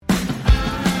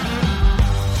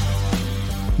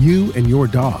You and your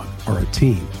dog are a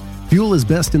team. Fuel is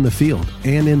best in the field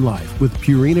and in life with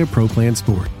Purina Pro Plan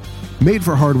Sport. Made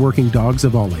for hardworking dogs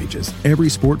of all ages, every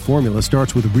sport formula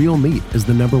starts with real meat as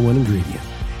the number one ingredient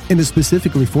and is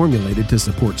specifically formulated to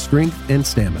support strength and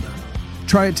stamina.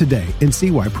 Try it today and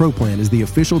see why Pro Plan is the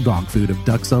official dog food of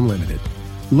Ducks Unlimited.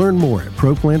 Learn more at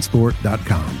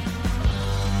ProPlansport.com.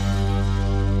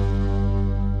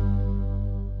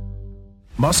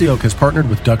 Mossy Oak has partnered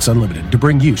with Ducks Unlimited to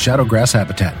bring you Shadowgrass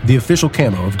Habitat, the official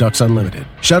camo of Ducks Unlimited.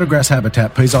 Shadowgrass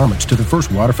Habitat pays homage to the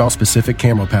first waterfowl-specific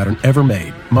camo pattern ever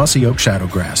made, Mossy Oak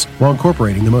Shadowgrass, while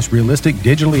incorporating the most realistic,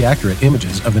 digitally accurate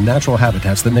images of the natural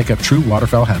habitats that make up true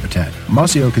waterfowl habitat.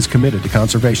 Mossy Oak is committed to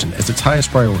conservation as its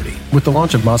highest priority. With the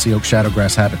launch of Mossy Oak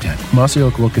Shadowgrass Habitat, Mossy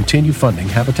Oak will continue funding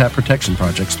habitat protection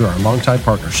projects through our longtime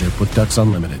partnership with Ducks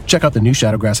Unlimited. Check out the new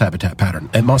Shadowgrass Habitat pattern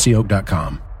at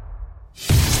mossyoak.com.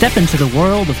 Step into the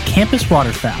world of Campus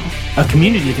Waterfowl, a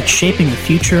community that's shaping the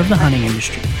future of the hunting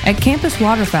industry. At Campus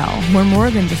Waterfowl, we're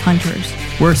more than just hunters.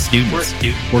 We're students.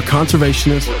 We're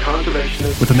conservationists.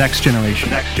 With the next generation.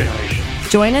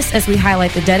 Join us as we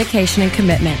highlight the dedication and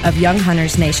commitment of young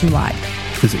hunters nationwide.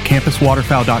 Visit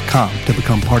campuswaterfowl.com to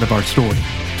become part of our story.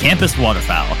 Campus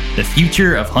Waterfowl, the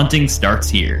future of hunting starts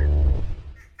here.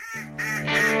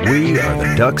 We are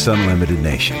the Ducks Unlimited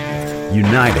Nation,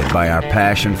 united by our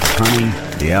passion for hunting,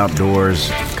 the outdoors,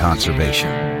 and conservation.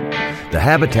 The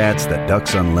habitats that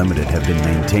Ducks Unlimited have been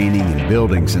maintaining and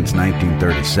building since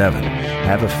 1937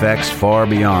 have effects far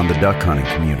beyond the duck hunting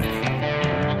community.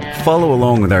 Follow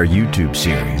along with our YouTube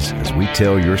series as we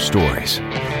tell your stories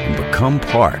and become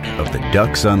part of the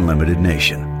Ducks Unlimited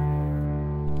Nation.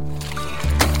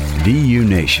 DU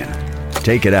Nation,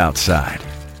 take it outside.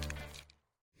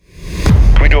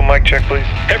 Can we do a mic check, please?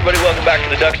 Hey everybody, welcome back to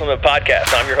the Ducks Unlimited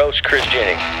Podcast. I'm your host, Chris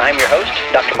Jennings. I'm your host,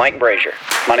 Dr. Mike Brasher.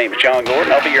 My name is John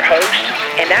Gordon. I'll be your host.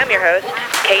 And I'm your host,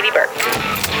 Katie Burke.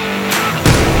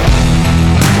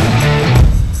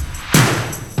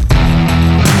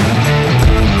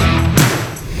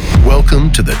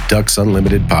 Welcome to the Ducks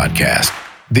Unlimited Podcast,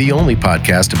 the only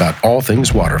podcast about all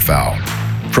things waterfowl.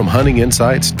 From hunting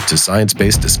insights to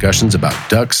science-based discussions about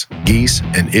ducks, geese,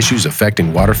 and issues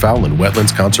affecting waterfowl and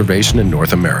wetlands conservation in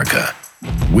North America,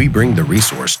 we bring the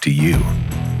resource to you,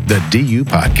 the DU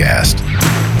Podcast.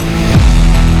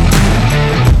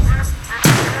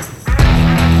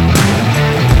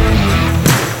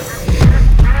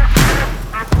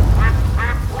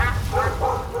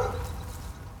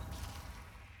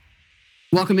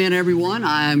 Welcome in, everyone.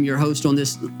 I'm your host on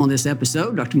this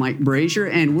episode, Dr. Mike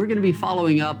Brasher, and we're going to be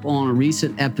following up on a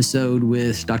recent episode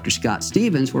with Dr. Scott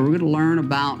Stevens, where we're going to learn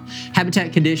about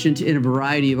habitat conditions in a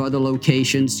variety of other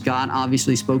locations. Scott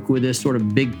obviously spoke with us sort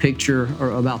of big picture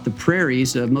about the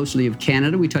prairies, mostly of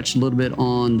Canada. We touched a little bit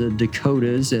on the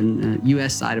Dakotas and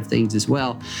U.S. side of things as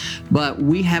well. But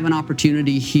we have an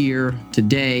opportunity here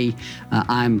today.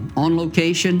 I'm on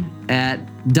location at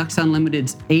Ducks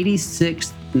Unlimited's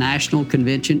 86th National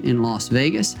Convention in Las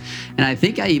Vegas. And I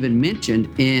think I even mentioned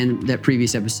in that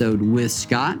previous episode with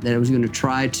Scott that I was going to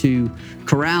try to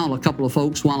corral a couple of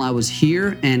folks while I was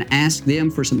here and ask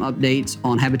them for some updates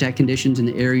on habitat conditions in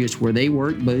the areas where they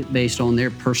work, based on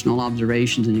their personal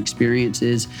observations and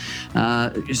experiences.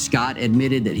 Scott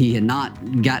admitted that he had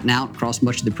not gotten out across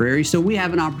much of the prairie. So we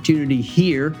have an opportunity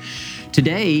here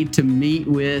today to meet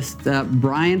with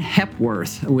Brian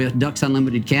Hepworth with Ducks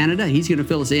Unlimited Canada. He's going to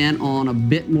fill us in on a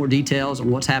bit more details on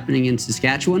what's happening in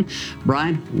Saskatchewan.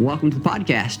 Brian, welcome to the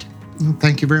podcast.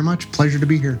 Thank you very much. Pleasure to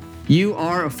be here. You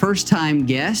are a first-time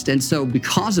guest, and so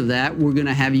because of that, we're going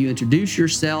to have you introduce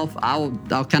yourself. I'll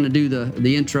kind of do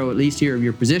the intro, at least here, of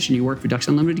your position. You work for Ducks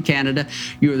Unlimited Canada.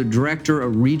 You are the Director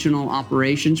of Regional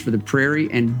Operations for the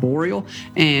Prairie and Boreal.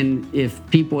 And if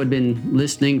people had been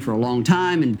listening for a long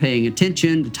time and paying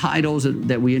attention to titles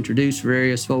that we introduce for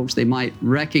various folks, they might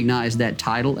recognize that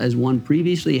title as one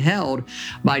previously held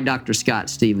by Dr. Scott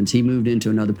Stevens. He moved into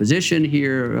another position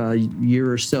here a year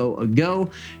or so ago.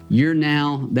 You're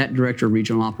now that Director of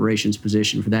Regional Operations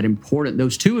position for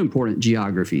those two important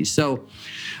geographies. So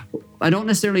I don't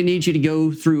necessarily need you to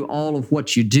go through all of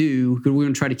what you do, because we're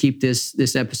going to try to keep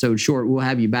this episode short. We'll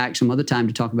have you back some other time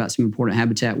to talk about some important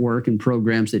habitat work and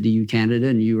programs that DU Canada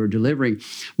and you are delivering.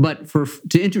 But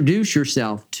to introduce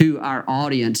yourself to our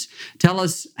audience, tell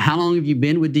us, how long have you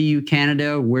been with DU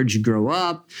Canada? Where'd you grow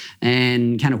up?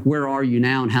 And kind of where are you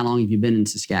now, and how long have you been in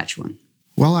Saskatchewan?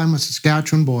 Well, I'm a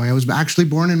Saskatchewan boy. I was actually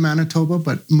born in Manitoba,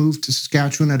 but moved to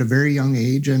Saskatchewan at a very young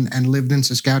age and lived in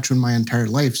Saskatchewan my entire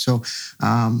life. So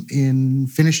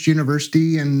finished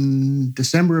university in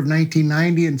December of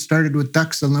 1990 and started with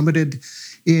Ducks Unlimited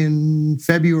in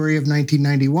February of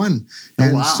 1991.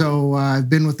 And wow. So I've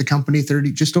been with the company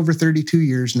just over 32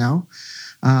 years now.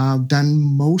 Done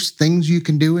most things you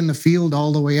can do in the field,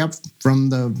 all the way up from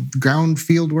the ground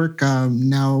field work.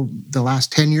 Now, the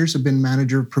last 10 years, I've been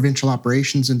manager of provincial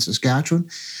operations in Saskatchewan.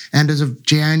 And as of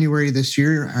January this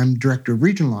year, I'm director of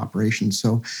regional operations.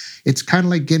 So it's kind of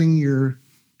like getting your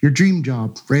dream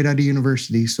job right out of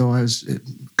university. So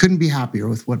couldn't be happier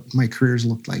with what my career's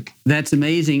looked like. That's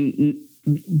amazing.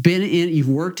 You've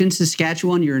worked in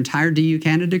Saskatchewan your entire DU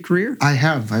Canada career? I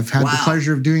have. I've had the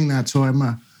pleasure of doing that. So I'm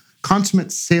a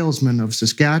consummate salesman of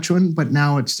Saskatchewan, but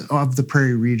now it's of the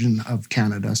Prairie region of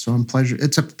Canada. So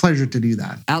it's a pleasure to do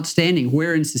that. Outstanding.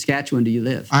 Where in Saskatchewan do you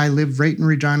live? I live right in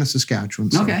Regina, Saskatchewan.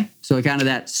 Okay. So kind of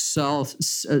that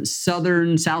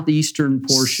southern, southeastern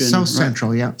portion. South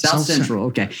Central, yeah. South Central,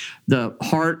 okay. The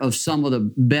heart of some of the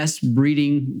best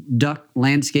breeding duck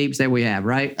landscapes that we have,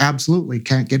 right? Absolutely.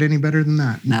 Can't get any better than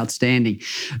that. Outstanding.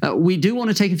 We do want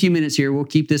to take a few minutes here. We'll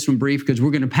keep this one brief because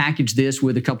we're going to package this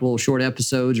with a couple of short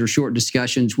episodes or short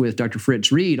discussions with Dr.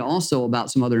 Fritz Reid, also about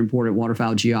some other important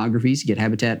waterfowl geographies, get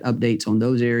habitat updates on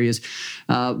those areas.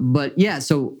 But yeah,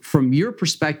 so from your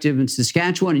perspective in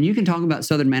Saskatchewan, and you can talk about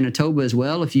southern Manitoba as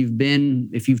well, if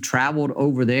you've traveled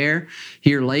over there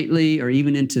here lately, or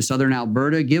even into southern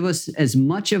Alberta, give us as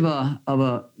much of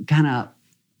a kind of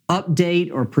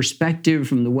update or perspective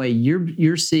from the way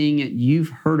you're seeing it, you've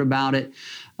heard about it,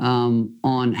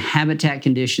 on habitat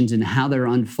conditions and how they're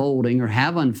unfolding or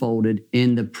have unfolded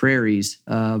in the prairies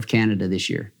of Canada this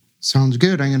year. Sounds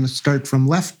good. I'm going to start from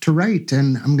left to right,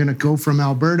 and I'm going to go from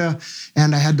Alberta.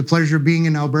 And I had the pleasure of being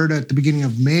in Alberta at the beginning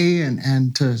of May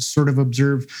and to sort of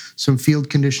observe some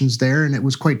field conditions there. And it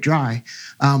was quite dry,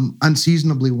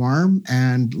 unseasonably warm,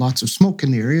 and lots of smoke in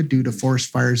the area due to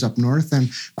forest fires up north, and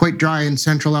quite dry in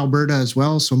central Alberta as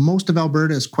well. So most of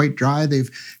Alberta is quite dry. They've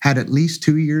had at least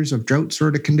 2 years of drought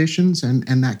sort of conditions,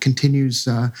 and that continues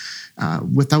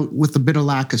with a bit of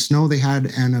lack of snow they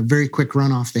had and a very quick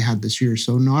runoff they had this year.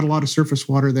 So not a lot of surface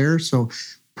water there, so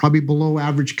probably below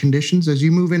average conditions. As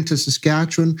you move into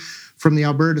Saskatchewan, from the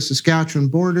Alberta-Saskatchewan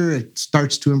border, it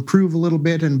starts to improve a little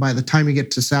bit, and by the time you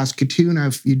get to Saskatoon,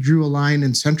 if you drew a line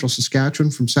in central Saskatchewan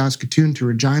from Saskatoon to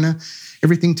Regina,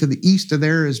 everything to the east of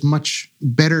there is much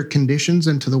better conditions,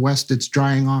 and to the west, it's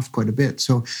drying off quite a bit.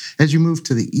 So as you move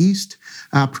to the east,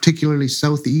 particularly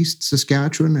southeast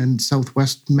Saskatchewan and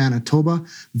southwest Manitoba,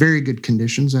 very good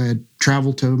conditions. I had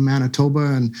traveled to Manitoba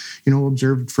and,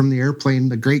 observed from the airplane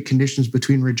the great conditions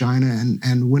between Regina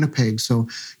and Winnipeg. So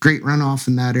great runoff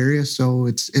in that area. So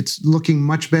it's looking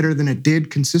much better than it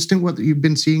did, consistent with what you've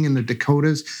been seeing in the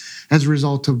Dakotas as a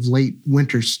result of late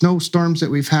winter snowstorms that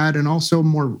we've had. And also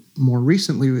more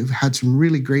recently, we've had some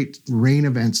really great rain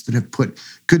events that have put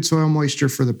good soil moisture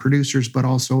for the producers, but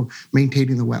also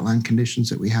maintaining the wetland conditions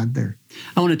that we had there.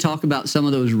 I want to talk about some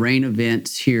of those rain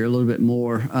events here a little bit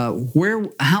more.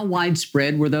 How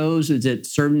widespread were those? Is it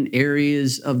certain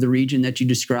areas of the region that you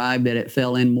described that it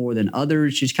fell in more than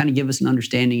others? Just kind of give us an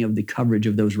understanding of the coverage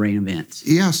of those rain events.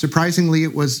 Yeah, surprisingly,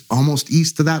 it was almost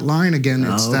east of that line again.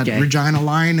 It's that Regina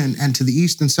line, and to the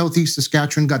east and southeast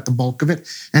Saskatchewan got the bulk of it,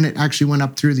 and it actually went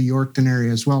up through the Yorkton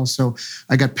area as well. So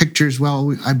I got pictures.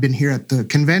 Well, I've been here at the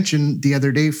convention the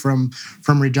other day from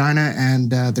Regina, and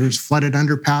there's flooded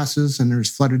underpasses and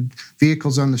there's flooded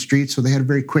vehicles on the street. So they had a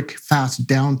very quick, fast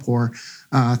downpour,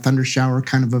 thunder shower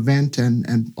kind of event,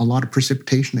 and a lot of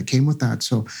precipitation that came with that.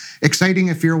 So exciting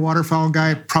if you're a waterfowl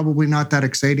guy, probably not that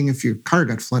exciting if your car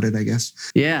got flooded, I guess.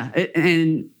 Yeah,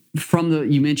 and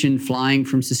you mentioned flying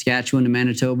from Saskatchewan to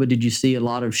Manitoba. Did you see a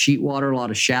lot of sheetwater, a lot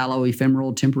of shallow,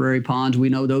 ephemeral, temporary ponds? We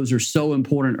know those are so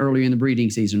important early in the breeding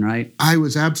season, right? I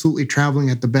was absolutely traveling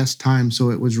at the best time. So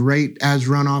it was right as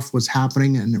runoff was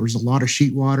happening, and there was a lot of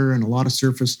sheetwater and a lot of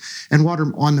surface and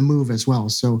water on the move as well.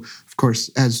 So, of course,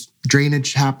 as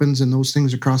drainage happens and those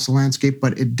things across the landscape,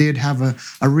 but it did have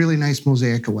a really nice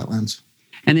mosaic of wetlands.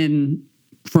 And then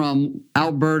from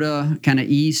Alberta kind of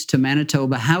east to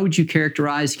Manitoba, how would you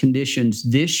characterize conditions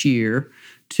this year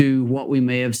to what we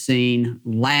may have seen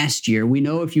last year? We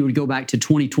know if you would go back to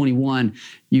 2021,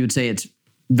 you would say it's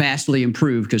vastly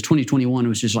improved because 2021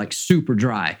 was just like super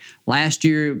dry. Last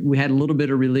year, we had a little bit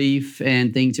of relief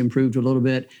and things improved a little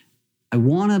bit. I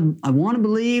want to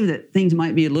believe that things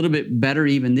might be a little bit better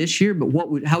even this year,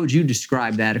 but how would you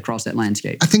describe that across that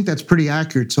landscape? I think that's pretty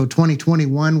accurate. So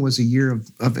 2021 was a year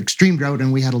of extreme drought,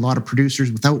 and we had a lot of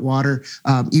producers without water,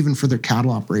 even for their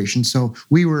cattle operations. So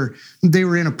they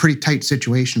were in a pretty tight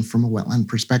situation from a wetland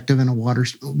perspective and a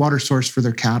water source for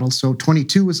their cattle. So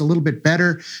 22 was a little bit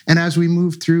better. And as we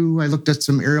moved through, I looked at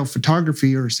some aerial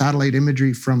photography or satellite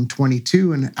imagery from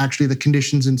 22, and actually the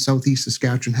conditions in southeast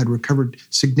Saskatchewan had recovered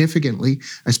significantly.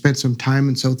 I spent some time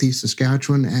in southeast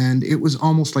Saskatchewan, and it was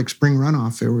almost like spring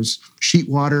runoff. There was sheet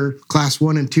water, class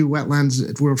 1 and 2 wetlands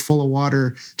that were full of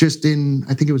water just in,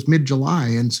 I think it was mid-July.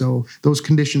 And so those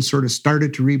conditions sort of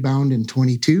started to rebound in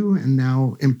 22 and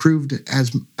now improved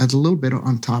as a little bit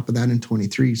on top of that in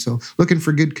 23. So looking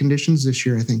for good conditions this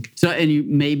year, I think. So, and you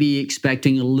may be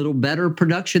expecting a little better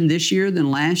production this year than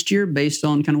last year based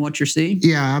on kind of what you're seeing?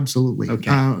 Yeah, absolutely.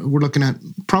 Okay. We're looking at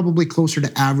probably closer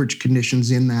to average conditions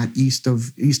in that east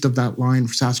of that line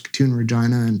for Saskatoon,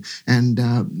 Regina, and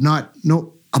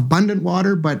no abundant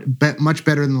water, but much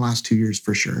better than the last 2 years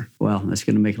for sure. Well, that's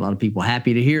going to make a lot of people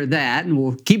happy to hear that, and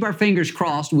we'll keep our fingers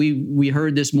crossed. We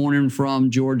heard this morning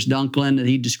from George Dunklin that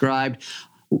he described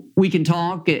we can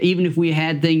talk, even if we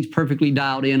had things perfectly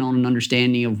dialed in on an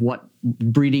understanding of what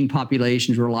breeding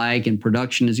populations were like and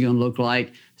production is going to look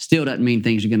like, still doesn't mean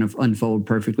things are going to unfold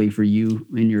perfectly for you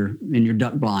in your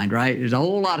duck blind, right? There's a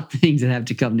whole lot of things that have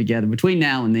to come together between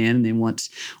now and then once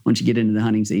you get into the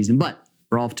hunting season. But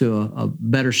we're off to a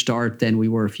better start than we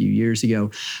were a few years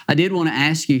ago. I did want to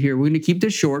ask you here, we're going to keep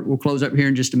this short. We'll close up here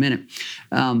in just a minute.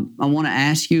 I want to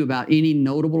ask you about any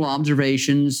notable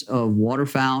observations of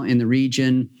waterfowl in the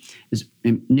region. It's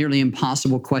a nearly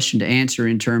impossible question to answer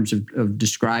in terms of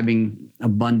describing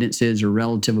abundances or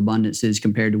relative abundances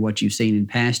compared to what you've seen in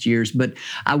past years. But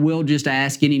I will just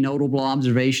ask any notable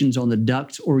observations on the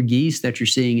ducks or geese that you're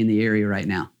seeing in the area right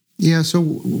now. Yeah, so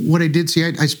what I did see,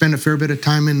 I spent a fair bit of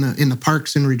time in the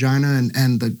parks in Regina,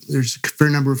 and there's a fair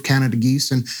number of Canada geese,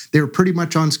 and they were pretty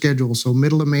much on schedule. So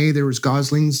middle of May, there was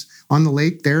goslings on the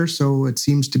lake there, so it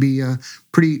seems to be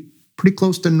pretty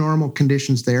close to normal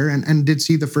conditions there, and did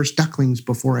see the first ducklings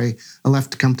before I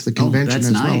left to come to the convention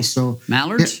as nice. Well. So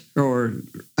mallards or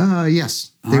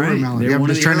yes, they were mallards. I'm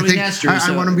just trying to think.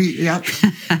 I want to be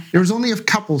There was only a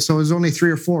couple, so it was only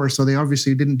 3 or 4. So they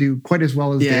obviously didn't do quite as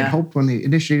well as they had hoped when they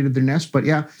initiated their nest. But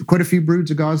yeah, quite a few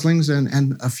broods of goslings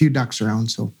and a few ducks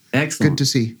around. So excellent, good to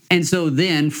see. And so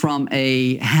then, from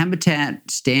a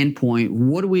habitat standpoint,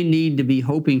 what do we need to be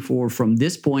hoping for from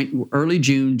this point, early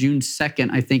June 2nd,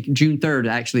 I think June 3rd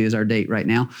actually is our date right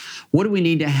now. What do we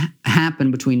need to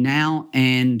happen between now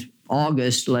and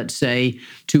August, let's say,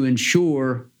 to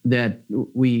ensure that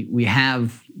we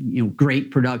have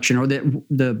great production, or that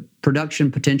the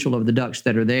production potential of the ducks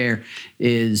that are there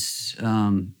is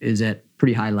at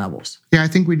pretty high levels? Yeah, I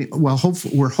think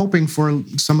we're hoping for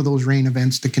some of those rain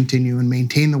events to continue and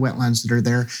maintain the wetlands that are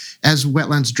there. As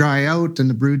wetlands dry out and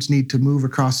the broods need to move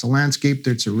across the landscape,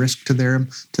 there's a risk to them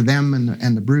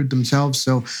and the brood themselves.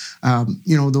 So,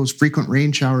 those frequent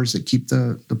rain showers that keep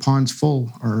the ponds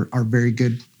full are very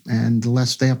good. And the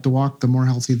less they have to walk, the more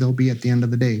healthy they'll be at the end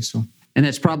of the day. So, and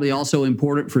that's probably also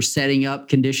important for setting up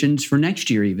conditions for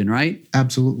next year, even, right?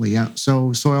 Absolutely, yeah.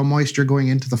 So soil moisture going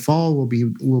into the fall will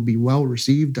be well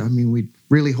received. I mean, we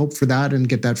really hope for that and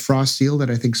get that frost seal that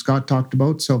I think Scott talked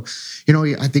about. So,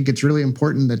 I think it's really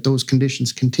important that those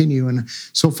conditions continue. And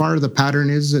so far, the pattern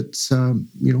is it's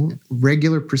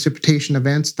regular precipitation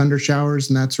events, thunder showers,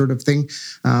 and that sort of thing.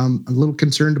 I'm a little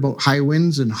concerned about high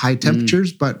winds and high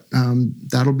temperatures, but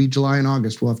that'll be July and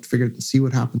August. We'll have to see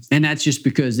what happens. And that's just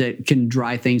because it can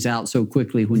dry things out so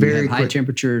quickly when you have high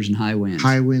temperatures and high winds.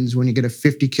 High winds, when you get a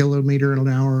 50 kilometer an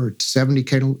hour or 70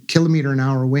 kilometer an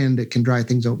hour wind, it can dry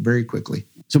things out very quickly.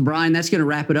 So, Brian, that's going to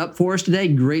wrap it up for us today.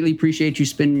 Greatly appreciate you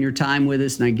spending your time with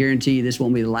us, and I guarantee you this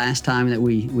won't be the last time that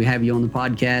we have you on the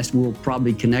podcast. We'll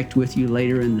probably connect with you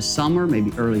later in the summer,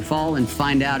 maybe early fall, and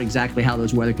find out exactly how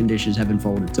those weather conditions have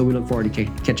unfolded. So we look forward to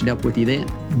catching up with you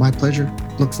then. My pleasure.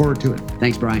 Look forward to it.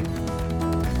 Thanks, Brian.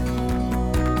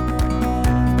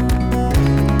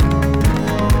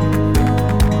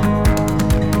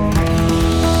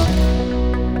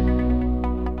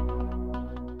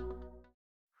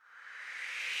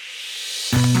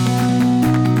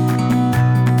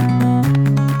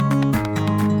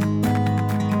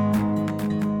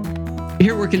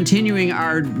 continuing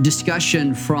our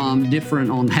discussion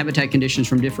on habitat conditions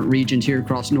from different regions here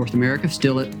across North America,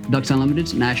 still at Ducks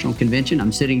Unlimited's National Convention.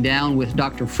 I'm sitting down with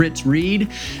Dr. Fritz Reid,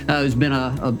 who's been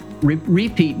a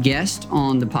repeat guest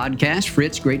on the podcast.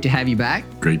 Fritz, great to have you back.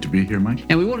 Great to be here, Mike.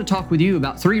 And we want to talk with you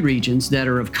about 3 regions that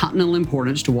are of continental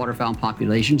importance to waterfowl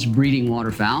populations, breeding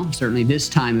waterfowl, certainly this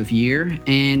time of year.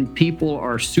 And people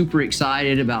are super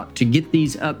excited to get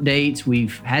these updates.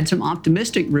 We've had some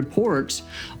optimistic reports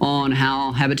on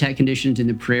how habitat conditions in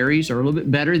the prairies are a little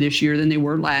bit better this year than they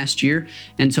were last year.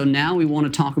 And so now we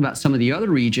want to talk about some of the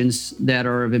other regions that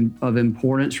are of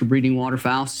importance for breeding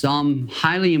waterfowl, some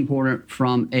highly important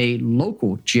from a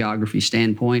local geography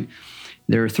standpoint.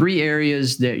 There are 3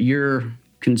 areas that you're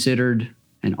considered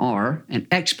and are an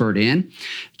expert in.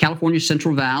 California's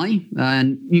Central Valley,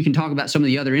 and you can talk about some of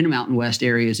the other Intermountain West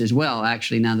areas as well,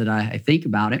 actually, now that I think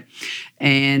about it,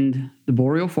 and the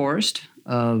Boreal Forest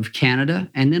of Canada,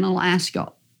 and then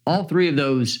Alaska. All 3 of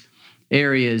those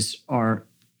areas are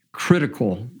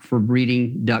critical for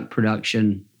breeding duck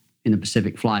production in the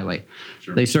Pacific Flyway.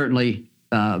 Sure. They certainly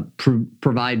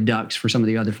provide ducks for some of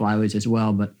the other flyways as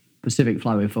well, but Pacific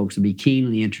Flyway folks will be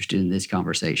keenly interested in this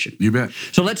conversation. You bet.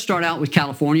 So let's start out with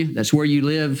California. That's where you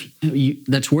live. How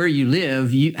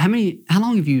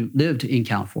long have you lived in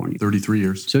California? 33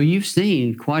 years. So you've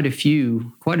seen quite a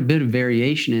bit of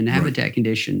variation in habitat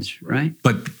conditions, right?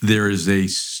 But there is a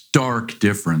stark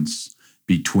difference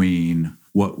between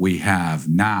what we have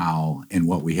now and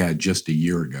what we had just a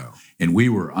year ago. And we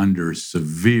were under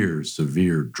severe,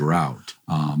 severe drought.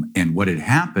 And what had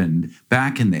happened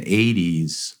back in the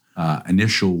 80s,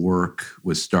 initial work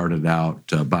was started out.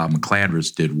 Bob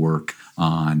McCladress did work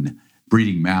on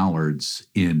breeding mallards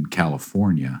in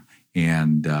California.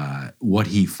 And what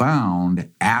he found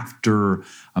after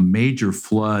a major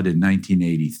flood in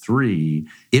 1983,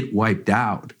 it wiped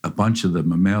out a bunch of the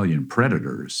mammalian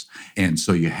predators. And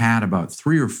so you had about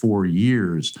 3 or 4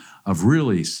 years of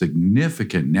really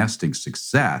significant nesting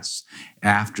success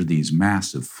after these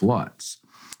massive floods.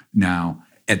 Now,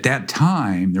 at that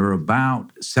time, there were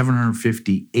about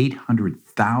 750,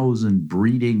 800,000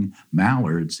 breeding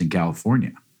mallards in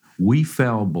California. We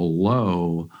fell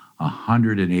below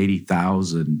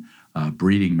 180,000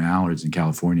 breeding mallards in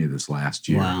California this last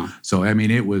year. Wow. So, I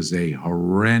mean, it was a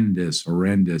horrendous,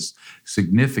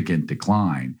 significant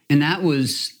decline. And that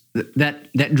was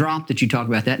that drop that you talk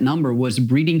about, that number was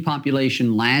breeding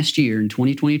population last year in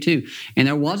 2022. And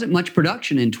there wasn't much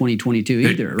production in 2022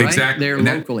 either, right? Exactly. There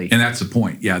locally. And that's the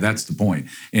point. Yeah, that's the point.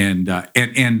 And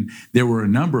there were a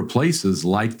number of places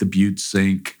like the Butte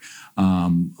Sink,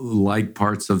 like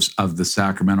parts of the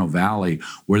Sacramento Valley,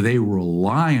 where they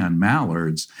rely on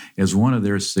mallards as one of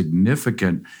their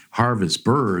significant harvest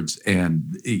birds,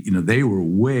 and they were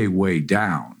way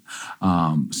down.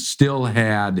 Still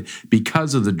had,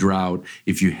 because of the drought,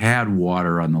 if you had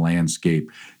water on the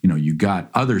landscape, you got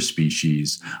other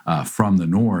species from the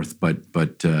north, but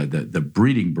the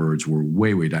breeding birds were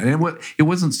way down. And it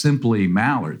wasn't simply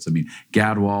mallards. I mean,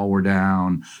 gadwall were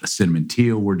down, cinnamon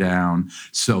teal were down.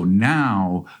 So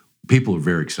now people are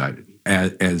very excited.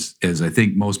 As I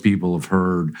think most people have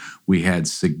heard, we had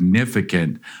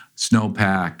significant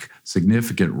snowpack,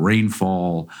 significant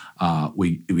rainfall.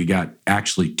 We got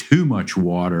actually too much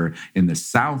water in the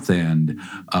south end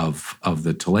of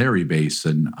the Tulare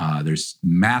Basin. There's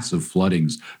massive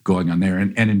floodings going on there.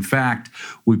 And in fact,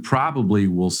 we probably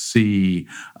will see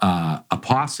a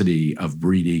paucity of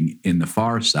breeding in the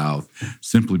far south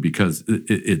simply because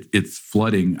it's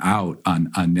flooding out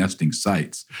on nesting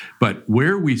sites. But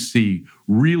where we see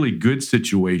really good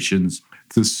situations,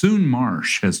 the Soon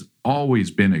Marsh has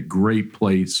always been a great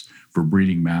place for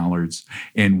breeding mallards.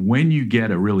 And when you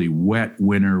get a really wet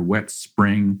winter, wet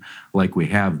spring like we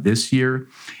have this year,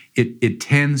 it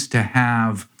tends to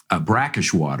have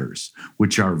brackish waters,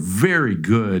 which are very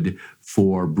good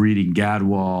for breeding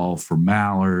gadwall, for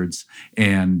mallards,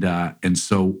 and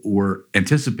so we're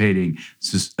anticipating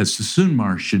a Sassoon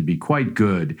Marsh should be quite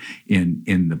good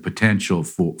in the potential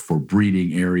for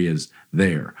breeding areas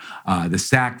there. The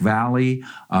Sac Valley,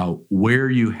 where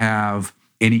you have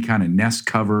any kind of nest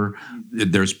cover,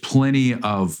 there's plenty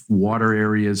of water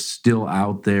areas still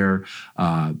out there.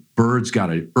 Birds got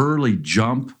an early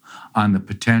jump on the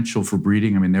potential for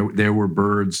breeding. I mean, there were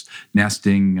birds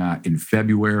nesting in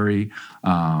February,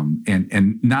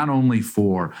 and not only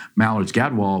for mallards,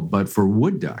 gadwall, but for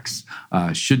wood ducks.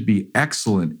 Should be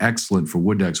excellent for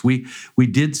wood ducks. We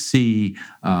did see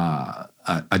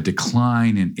a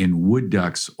decline in wood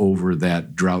ducks over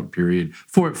that drought period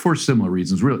for similar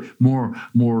reasons. Really,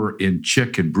 more in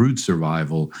chick and brood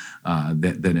survival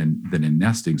than in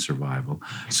nesting survival.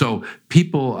 So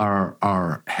people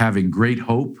are having great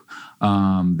hope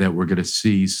that we're going to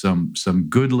see some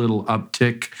good little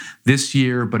uptick this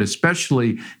year, but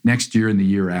especially next year and the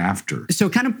year after. So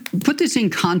kind of put this in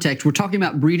context. We're talking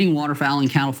about breeding waterfowl in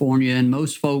California, and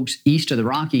most folks east of the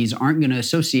Rockies aren't going to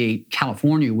associate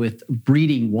California with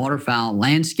breeding waterfowl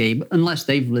landscape unless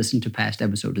they've listened to past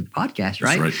episodes of the podcast,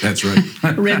 right? That's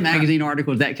right. Read magazine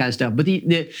articles, that kind of stuff. But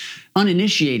the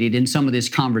uninitiated in some of this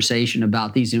conversation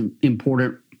about these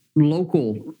important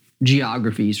local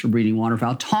geographies for breeding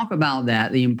waterfowl. Talk about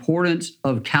that, the importance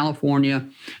of California,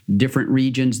 different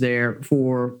regions there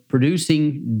for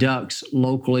producing ducks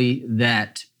locally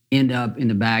that end up in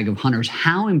the bag of hunters.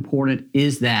 How important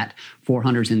is that for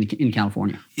hunters in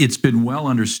California? It's been well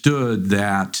understood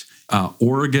that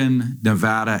Oregon,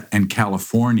 Nevada, and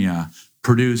California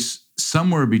produce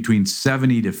somewhere between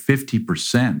 70 to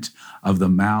 50% of the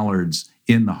mallards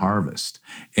in the harvest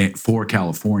for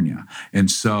California. And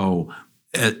so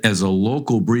as a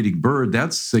local breeding bird,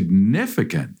 that's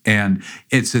significant. And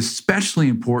it's especially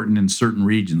important in certain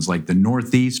regions like the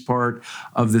northeast part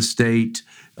of the state.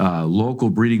 Local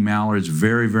breeding mallards,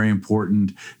 very, very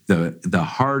important. The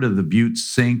heart of the Butte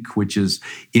Sink, which is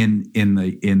in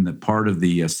the part of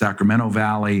the Sacramento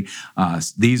Valley.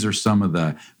 These are some of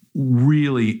the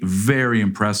really very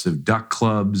impressive duck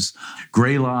clubs.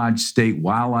 Gray Lodge State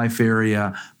Wildlife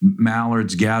Area,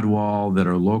 mallards, gadwall that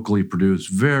are locally produced,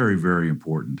 very, very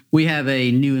important. We have a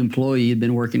new employee who's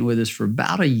been working with us for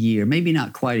about a year, maybe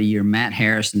not quite a year, Matt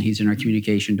Harrison. He's in our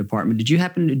communication department. Did you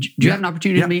have an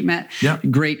opportunity to meet Matt? Yeah.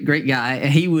 Great guy.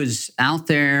 He was out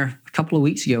there a couple of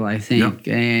weeks ago, I think,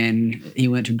 and he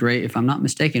went to if I'm not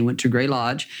mistaken, went to Gray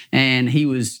Lodge, and he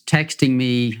was texting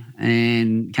me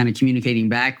and kind of communicating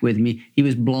back with me. He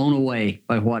was blown away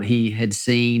by what he had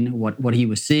seen, what he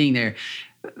was seeing there.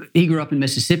 He grew up in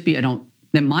Mississippi.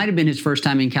 That might have been his first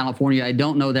time in California. I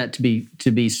don't know that to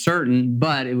be certain,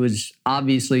 but it was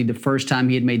obviously the first time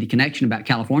he had made the connection about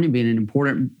California being an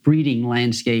important breeding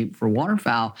landscape for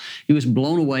waterfowl. He was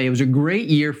blown away. It was a great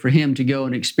year for him to go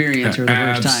and experience for the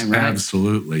first time, right?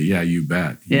 Absolutely. Yeah, you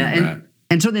bet.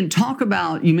 And so then talk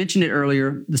about, you mentioned it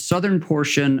earlier, the southern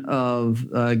portion of,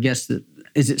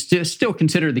 is it still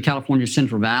considered the California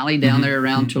Central Valley down there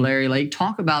around Tulare Lake?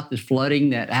 Talk about the flooding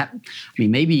that happened. I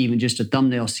mean, maybe even just a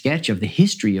thumbnail sketch of the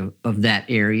history of that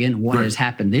area and what has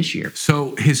happened this year.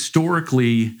 So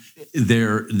historically,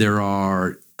 there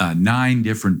are 9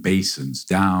 different basins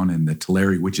down in the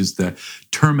Tulare, which is the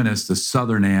terminus, the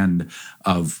southern end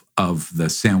of the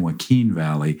San Joaquin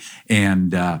Valley,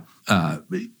 and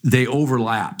they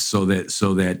overlap so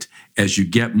that as you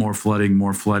get more flooding,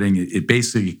 it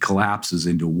basically collapses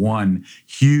into one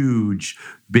huge,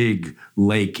 big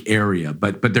lake area.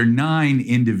 But they're 9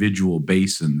 individual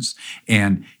basins,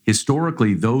 and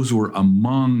historically those were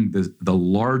among the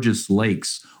largest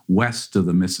lakes west of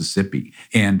the Mississippi.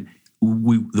 And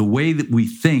the way that we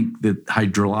think that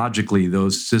hydrologically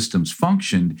those systems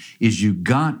functioned is you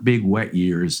got big wet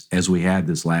years as we had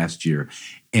this last year,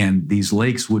 and these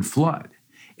lakes would flood,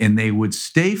 and they would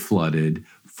stay flooded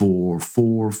for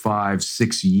 4, 5,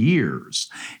 6 years.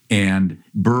 And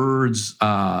birds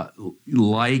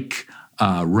like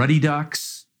ruddy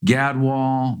ducks,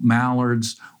 gadwall,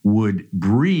 mallards would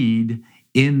breed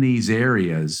in these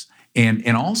areas.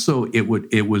 And also it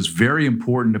was very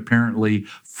important apparently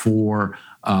for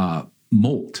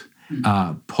molt.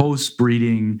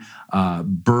 Post-breeding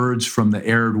birds from the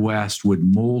arid west would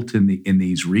molt in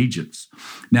these regions.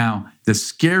 Now, the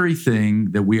scary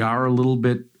thing that we are a little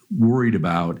bit worried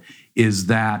about is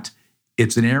that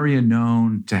it's an area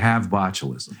known to have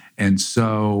botulism. And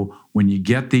so when you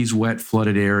get these wet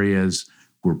flooded areas,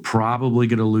 we're probably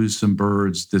going to lose some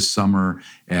birds this summer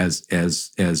as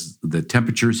the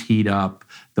temperatures heat up,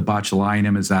 the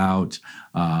botulinum is out,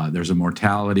 there's a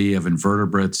mortality of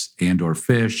invertebrates and or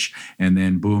fish, and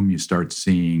then boom, you start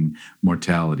seeing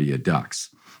mortality of ducks.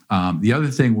 The other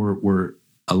thing we're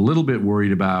a little bit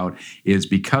worried about is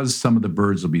because some of the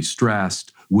birds will be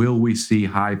stressed, will we see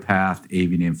high path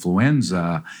avian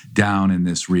influenza down in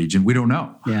this region? We don't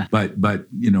know. Yeah. But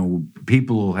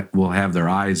people will have their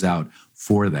eyes out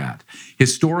for that.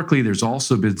 Historically, there's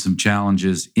also been some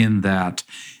challenges in that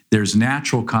there's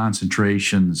natural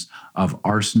concentrations of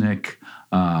arsenic,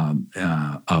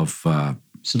 of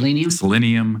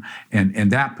selenium,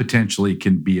 and that potentially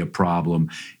can be a problem.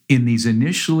 in these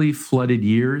initially flooded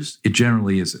years, it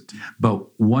generally isn't.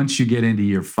 But once you get into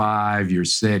year 5, year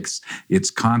 6, it's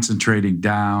concentrating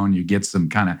down, you get some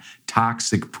kind of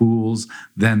toxic pools,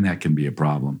 then that can be a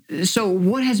problem. So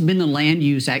what has been the land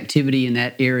use activity in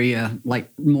that area,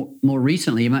 like more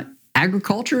recently?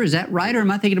 Agriculture, is that right? Or am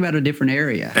I thinking about a different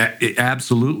area?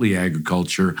 Absolutely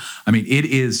agriculture. I mean, it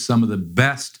is some of the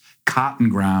best cotton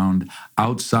ground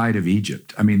outside of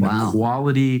Egypt. I mean, the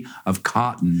quality of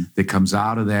cotton that comes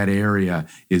out of that area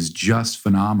is just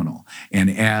phenomenal. And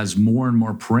as more and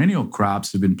more perennial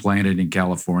crops have been planted in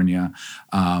California,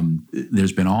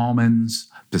 there's been almonds,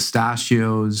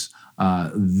 pistachios.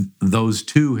 Those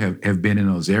too have been in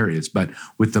those areas. But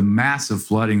with the massive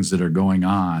floodings that are going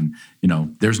on,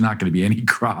 there's not going to be any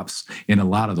crops in a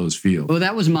lot of those fields. Well,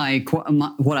 that was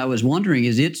what I was wondering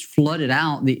is it's flooded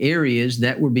out the areas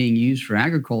that were being used for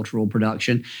agricultural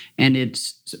production, and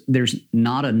there's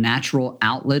not a natural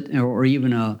outlet or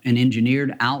even an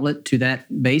engineered outlet to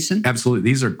that basin? Absolutely.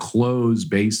 These are closed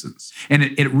basins. And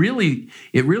it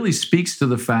really speaks to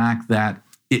the fact that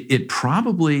it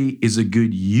probably is a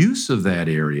good use of that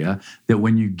area, that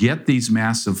when you get these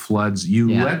massive floods, you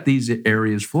let these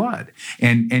areas flood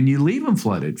and you leave them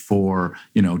flooded for,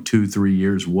 2-3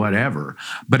 years, whatever.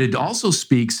 But it also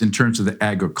speaks in terms of the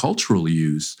agricultural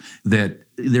use that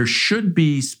there should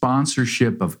be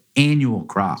sponsorship of annual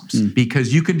crops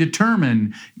because you can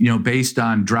determine, based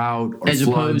on drought or as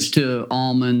floods, opposed to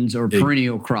almonds or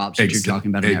perennial crops that you're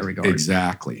talking about in that regard.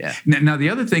 Exactly. Yeah. Now, the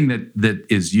other thing that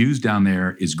is used down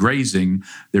there is grazing.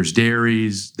 There's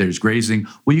dairies, there's grazing.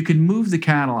 Well, you can move the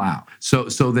cattle out so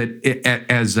that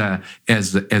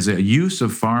as a use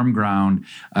of farm ground,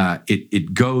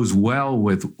 it goes well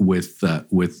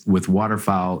with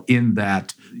waterfowl in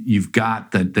that you've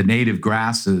got the native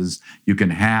grasses. You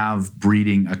can have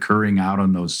breeding occurring out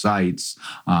on those sites.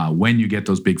 When you get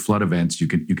those big flood events, you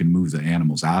can move the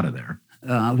animals out of there.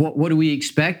 What do we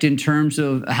expect in terms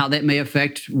of how that may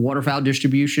affect waterfowl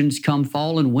distributions come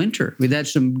fall and winter? I mean,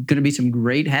 that's going to be some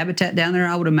great habitat down there,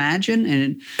 I would imagine.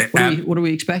 And what are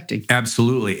we expecting?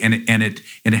 Absolutely, and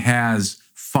it has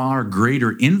far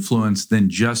greater influence than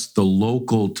just the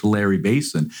local Tulare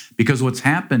Basin. Because what's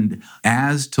happened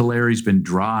as Tulare's been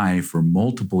dry for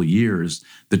multiple years,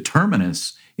 the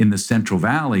terminus in the Central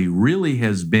Valley really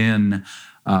has been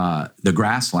the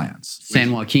grasslands.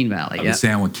 San Joaquin Valley, The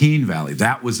San Joaquin Valley.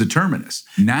 That was the terminus.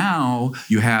 Now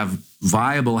you have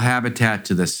viable habitat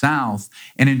to the south.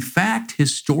 And in fact,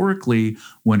 historically,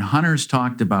 when hunters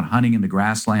talked about hunting in the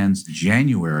grasslands in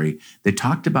January, they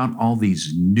talked about all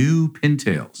these new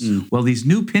pintails. Well, these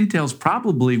new pintails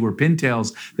probably were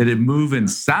pintails that had moved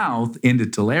south into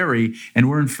Tulare and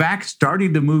were in fact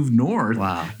starting to move north.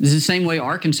 Wow. This is the same way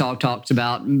Arkansas talks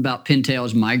about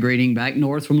pintails migrating back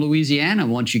north from Louisiana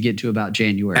once you get to about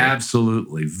January.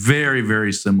 Absolutely. Very,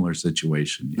 very similar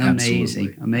situation.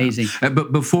 Amazing. Amazing.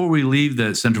 But before we leave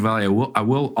the Central Valley, I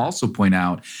will also point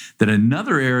out that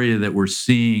another area that we're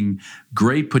seeing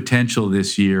great potential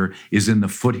this year is in the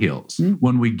foothills.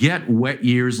 When we get wet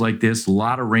years like this, a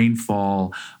lot of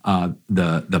rainfall,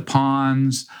 the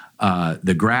ponds,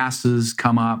 the grasses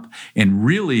come up, and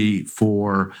really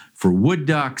for wood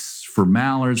ducks, for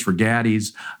mallards, for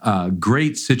gaddies,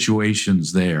 great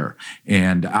situations there.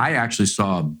 And I actually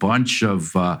saw a bunch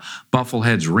of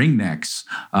buffleheads ringnecks.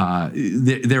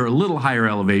 They're a little higher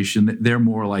elevation. They're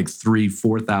more like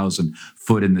 3,000-4,000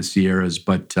 foot in the Sierras,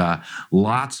 but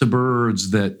lots of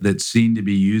birds that seem to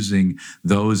be using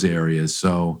those areas.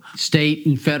 So state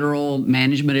and federal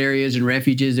management areas and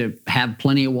refuges that have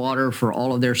plenty of water for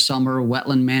all of their summer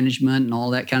wetland management and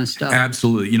all that kind of stuff.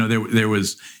 Absolutely. There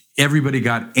was everybody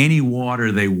got any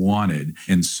water they wanted.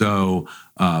 And so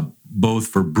both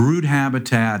for brood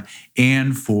habitat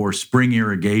and for spring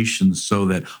irrigation, so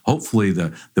that hopefully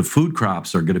the food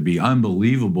crops are going to be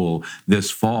unbelievable this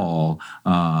fall.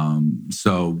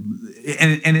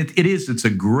 It's a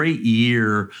great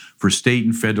year for state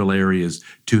and federal areas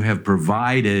to have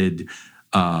provided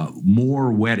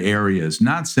more wet areas,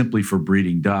 not simply for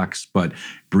breeding ducks, but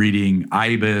breeding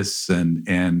ibis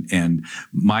and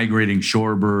migrating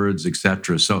shorebirds, et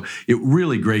cetera. So it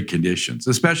really great conditions,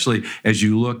 especially as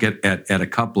you look at a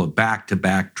couple of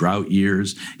back-to-back drought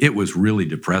years. It was really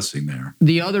depressing there.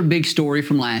 The other big story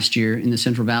from last year in the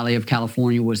Central Valley of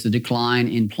California was the decline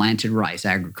in planted rice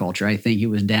agriculture. I think it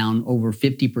was down over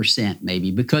 50% maybe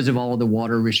because of all of the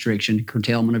water restriction,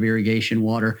 curtailment of irrigation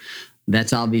water.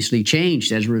 That's obviously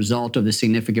changed as a result of the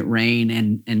significant rain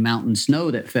and mountain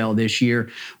snow that fell this year.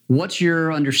 What's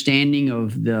your understanding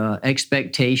of the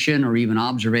expectation or even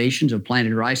observations of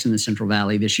planted rice in the Central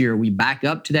Valley this year? Are we back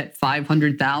up to that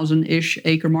 500,000-ish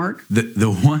acre mark?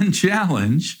 The one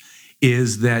challenge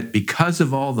is that because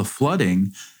of all the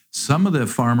flooding, some of the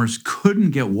farmers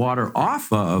couldn't get water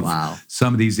off of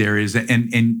some of these areas.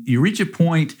 And you reach a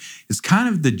point, it's kind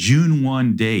of the June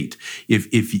 1 date.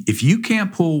 If you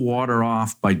can't pull water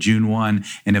off by June 1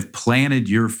 and have planted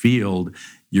your field,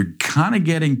 you're kind of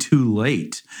getting too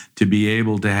late to be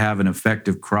able to have an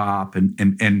effective crop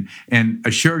and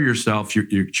assure yourself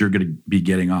you're going to be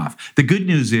getting off. The good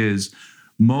news is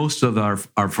most of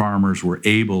our farmers were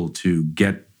able to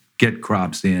get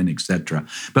crops in, etc.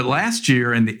 But last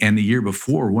year and the year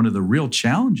before, one of the real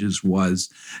challenges was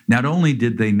not only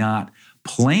did they not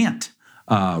plant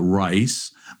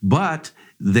rice, but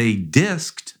they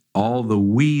disked all the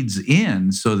weeds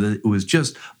in so that it was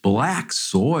just black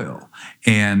soil.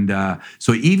 And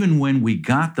so even when we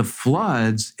got the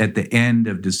floods at the end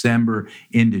of December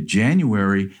into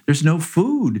January, there's no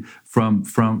food from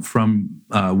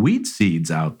weed seeds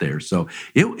out there. So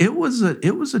it was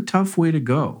a tough way to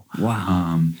go.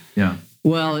 Wow. Yeah.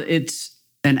 Well, it's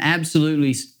an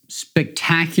absolutely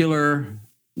spectacular,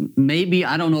 maybe,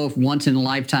 I don't know if once in a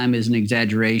lifetime is an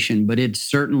exaggeration, but it's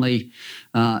certainly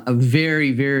a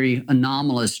very, very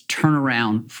anomalous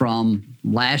turnaround from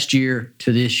last year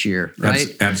to this year,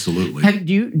 right? Absolutely.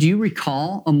 Do you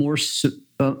recall a more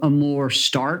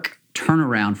stark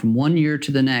turnaround from one year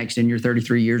to the next in your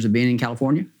 33 years of being in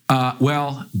California?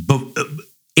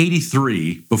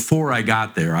 83, before I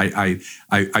got there,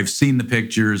 I've seen the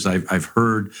pictures, I've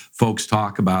heard folks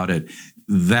talk about it.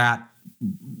 That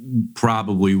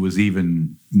probably was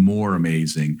even more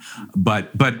amazing, but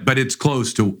it's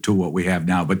close to what we have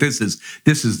now. But this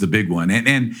is the big one,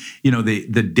 and you know the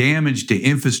damage to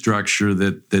infrastructure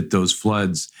that those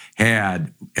floods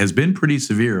had has been pretty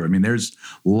severe. I mean, there's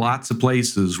lots of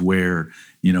places where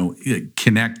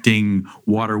connecting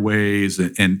waterways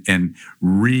and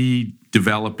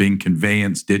redeveloping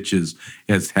conveyance ditches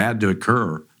has had to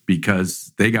occur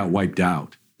because they got wiped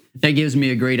out. That gives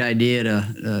me a great idea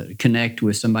to connect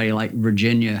with somebody like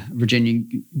Virginia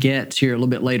Getz here a little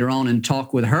bit later on and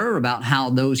talk with her about how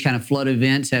those kind of flood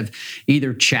events have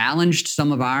either challenged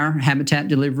some of our habitat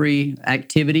delivery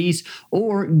activities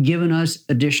or given us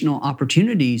additional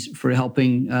opportunities for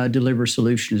helping deliver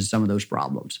solutions to some of those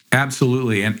problems.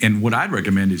 Absolutely. And what I'd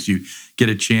recommend is you get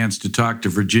a chance to talk to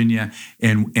Virginia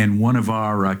and one of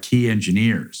our key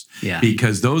engineers. Yeah.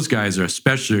 Because those guys are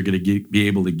especially going to be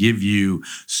able to give you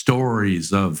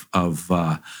stories of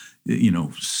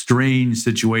strange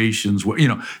situations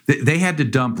where they had to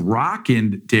dump rock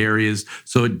into areas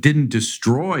so it didn't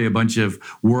destroy a bunch of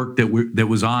work that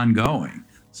was ongoing.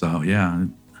 So yeah,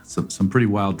 some pretty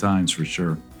wild times for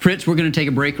sure. Fritz, we're going to take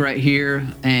a break right here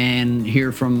and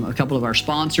hear from a couple of our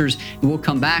sponsors. And we'll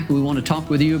come back. We want to talk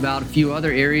with you about a few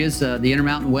other areas. The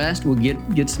Intermountain West, we'll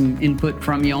get some input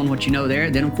from you on what you know there.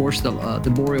 Then, of course, the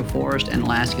Boreal Forest and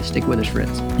Alaska. Stick with us,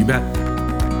 Fritz. You bet.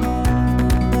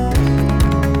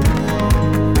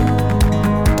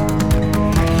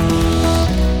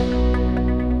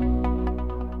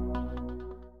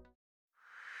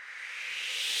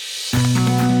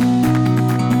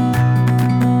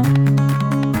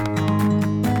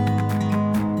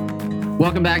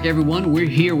 Welcome back, everyone. We're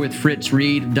here with Fritz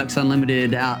Reid, Ducks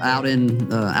Unlimited, out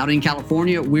in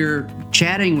California. We're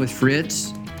chatting with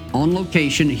Fritz on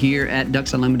location here at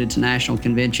Ducks Unlimited's National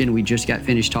Convention. We just got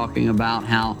finished talking about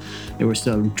how there was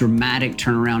a dramatic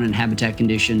turnaround in habitat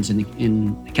conditions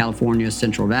in California's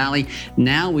Central Valley.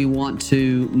 Now we want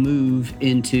to move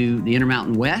into the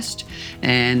Intermountain West,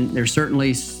 and there's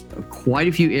certainly quite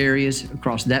a few areas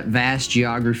across that vast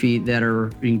geography that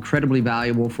are incredibly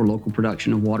valuable for local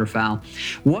production of waterfowl.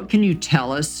 What can you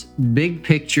tell us, big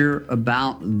picture,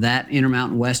 about that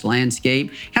Intermountain West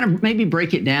landscape? Kind of maybe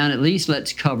break it down. At least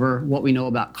let's cover what we know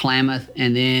about Klamath,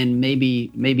 and then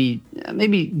maybe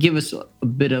give us a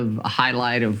bit of a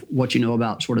highlight of what you know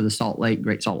about sort of the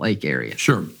Great Salt Lake area.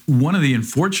 Sure. One of the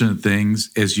unfortunate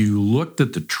things, as you looked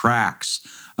at the tracks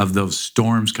of those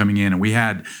storms coming in, and we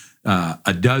had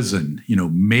a dozen,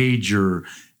 major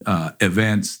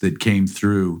events that came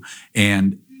through.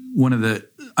 And one of the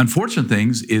unfortunate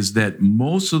things is that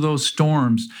most of those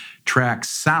storms track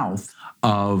south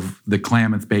of the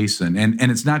Klamath Basin. And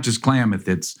it's not just Klamath,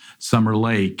 it's Summer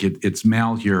Lake, it's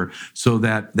Malheur. So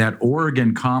that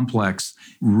Oregon complex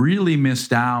really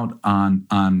missed out on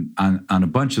a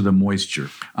bunch of the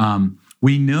moisture.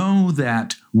 We know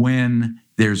that when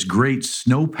there's great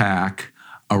snowpack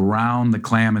around the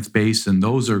Klamath Basin,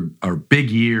 those are big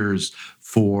years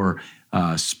for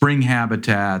spring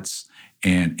habitats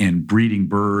and breeding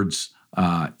birds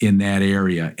in that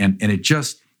area. And it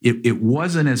just it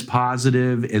wasn't as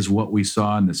positive as what we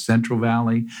saw in the Central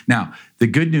Valley. Now, the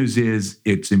good news is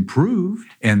it's improved,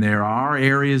 and there are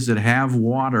areas that have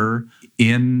water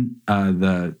in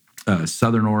the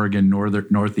Southern Oregon,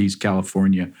 Northeast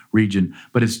California region,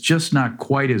 but it's just not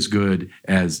quite as good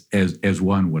as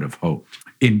one would have hoped.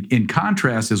 In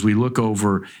contrast, as we look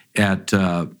over at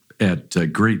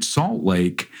Great Salt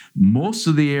Lake, most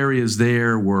of the areas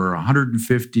there were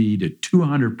 150 to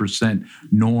 200%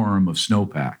 norm of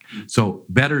snowpack. So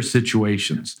better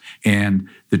situations. And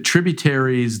the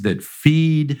tributaries that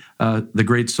feed the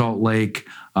Great Salt Lake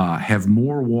have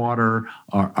more water,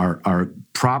 are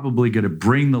probably going to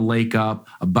bring the lake up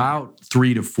about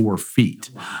 3 to 4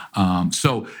 feet.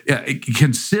 So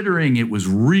considering it was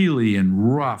really in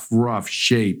rough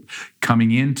shape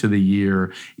coming into the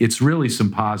year, it's really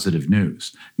some positive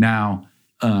news. Now,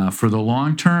 for the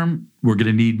long term, we're going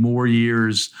to need more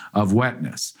years of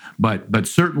wetness, but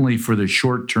certainly for the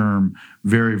short term,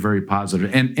 very, very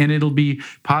positive. And it'll be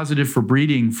positive for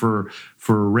breeding for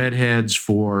redheads,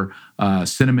 for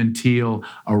cinnamon teal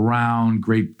around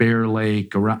Great Bear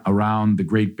Lake, around the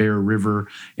Great Bear River,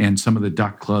 and some of the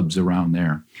duck clubs around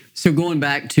there. So going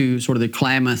back to sort of the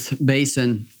Klamath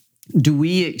Basin, do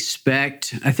we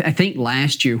expect, I think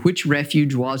last year, which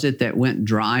refuge was it that went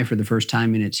dry for the first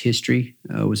time in its history?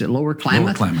 Was it Lower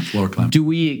Klamath? Lower Klamath. Do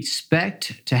we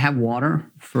expect to have water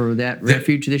for that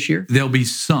refuge this year? There'll be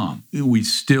some. We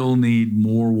still need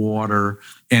more water,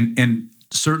 and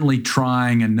certainly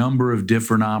trying a number of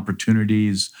different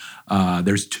opportunities.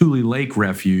 There's Tule Lake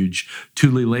Refuge.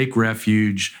 Tule Lake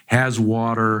Refuge has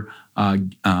water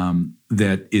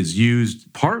that is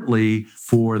used partly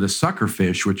for the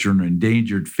suckerfish, which are an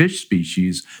endangered fish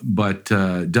species, but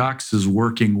Ducks is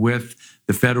working with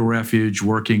the federal refuge,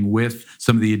 working with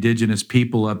some of the indigenous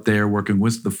people up there, working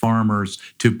with the farmers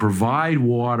to provide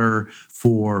water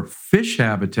for fish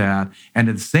habitat, and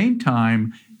at the same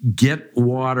time get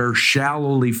water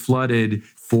shallowly flooded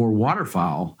for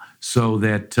waterfowl, so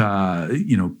that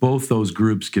both those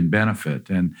groups can benefit.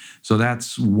 And so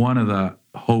that's one of the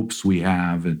hopes we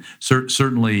have. And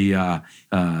certainly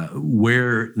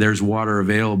where there's water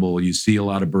available, you see a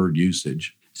lot of bird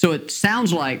usage. So it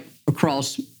sounds like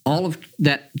across all of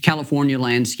that California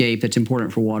landscape that's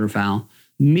important for waterfowl,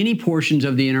 many portions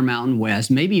of the Intermountain West,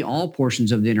 maybe all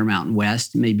portions of the Intermountain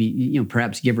West, maybe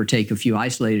perhaps give or take a few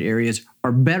isolated areas,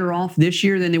 are better off this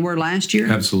year than they were last year.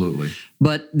 Absolutely.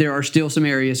 But there are still some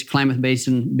areas, Klamath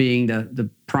Basin being the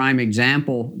prime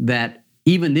example, that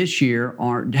even this year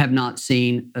have not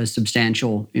seen a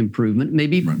substantial improvement.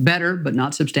 Maybe better, but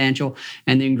not substantial.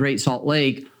 And then Great Salt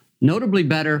Lake, notably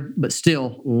better, but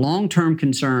still long-term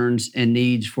concerns and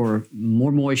needs for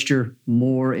more moisture,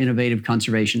 more innovative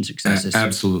conservation successes.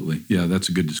 Absolutely. Yeah, that's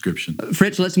a good description.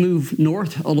 Fritz, let's move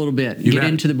north a little bit. Get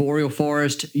into the boreal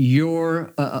forest.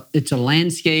 It's a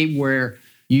landscape where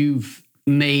you've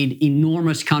made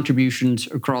enormous contributions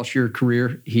across your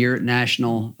career here at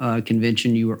National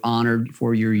Convention. You were honored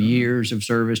for your years of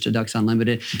service to Ducks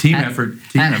Unlimited. Team effort.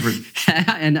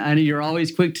 And you're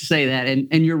always quick to say that,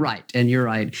 and you're right.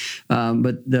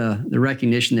 But the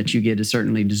recognition that you get is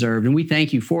certainly deserved, and we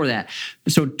thank you for that.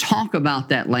 So talk about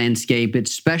that landscape.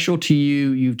 It's special to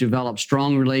you. You've developed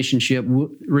strong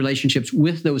relationships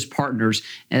with those partners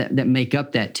that make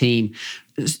up that team.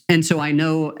 And so I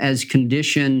know as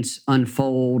conditions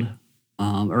unfold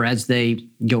or as they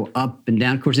go up and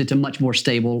down, of course, it's a much more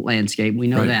stable landscape. We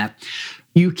know that.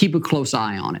 You keep a close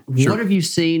eye on it. Sure. What have you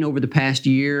seen over the past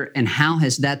year, and how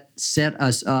has that set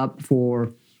us up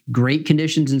for great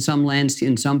conditions in some lands,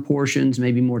 in some portions,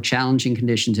 maybe more challenging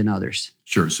conditions in others?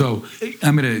 Sure. So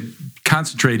I'm going to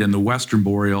concentrate on the Western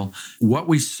Boreal. What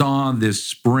we saw this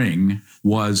spring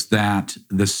was that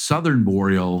the Southern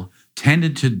Boreal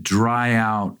tended to dry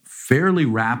out fairly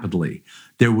rapidly.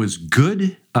 There was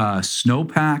good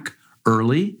snowpack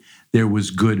early. There was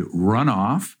good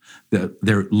runoff.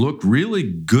 There looked really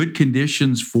good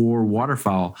conditions for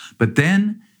waterfowl, but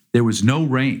then there was no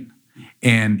rain,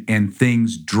 and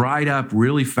things dried up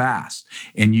really fast.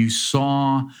 And you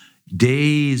saw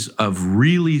days of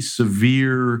really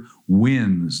severe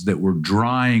winds that were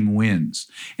drying winds.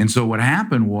 And so what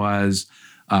happened was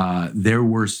there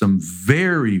were some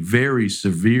very, very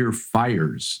severe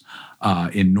fires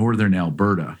in northern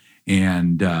Alberta,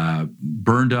 and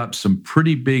burned up some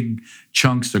pretty big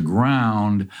chunks of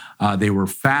ground. They were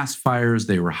fast fires.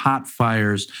 They were hot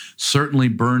fires, certainly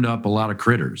burned up a lot of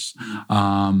critters.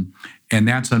 And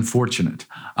that's unfortunate.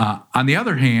 On the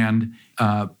other hand,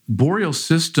 boreal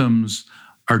systems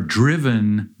are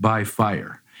driven by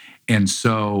fire. And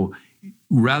so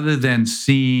rather than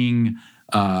seeing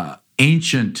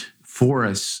ancient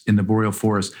forests in the boreal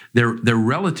forest, they're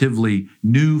relatively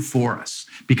new forests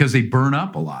because they burn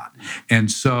up a lot.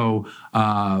 And so,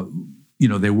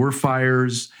 there were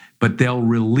fires, but they'll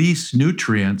release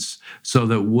nutrients so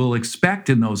that we'll expect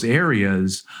in those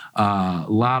areas a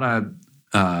lot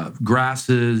of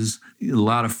grasses, a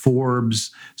lot of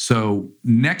forbs. So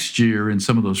next year in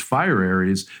some of those fire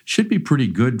areas should be pretty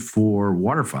good for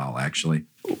waterfowl, actually.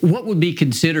 What would be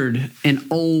considered an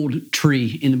old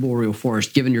tree in the boreal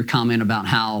forest, given your comment about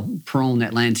how prone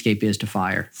that landscape is to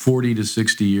fire? 40 to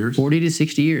 60 years. 40 to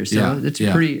 60 years. So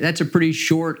that's a pretty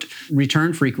short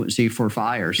return frequency for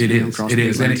fires. It is.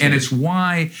 And it's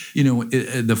why,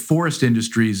 the forest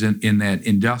industries in that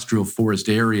industrial forest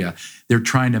area, they're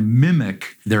trying to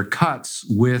mimic their cuts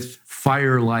with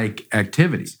fire-like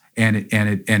activities.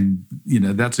 And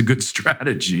that's a good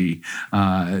strategy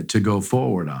to go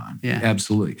forward on. Yeah.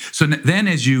 Absolutely. So then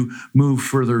as you move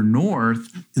further north,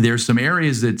 there's some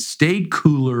areas that stayed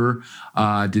cooler,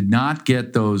 did not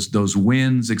get those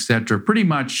winds, et cetera. Pretty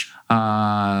much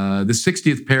the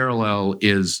 60th parallel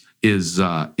is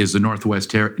the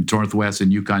Northwest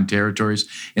and Yukon territories.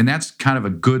 And that's kind of a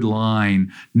good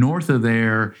line. North of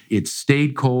there, it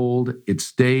stayed cold, it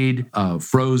stayed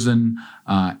frozen,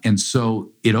 and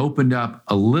so it opened up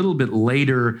a little bit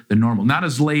later than normal. Not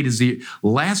as late as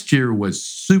last year was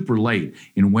super late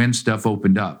in when stuff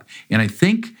opened up. And I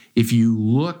think if you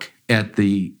look at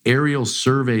the aerial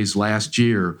surveys last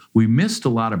year, we missed a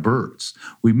lot of birds.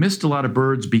 We missed a lot of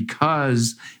birds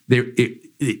because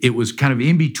it was kind of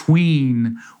in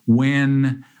between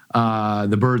when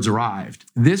the birds arrived.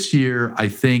 This year, I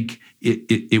think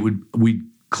we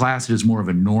class it as more of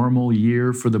a normal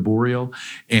year for the boreal,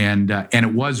 and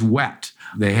it was wet.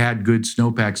 They had good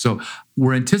snowpack. So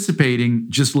we're anticipating,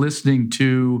 just listening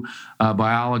to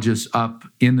biologists up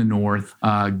in the north,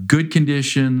 good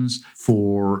conditions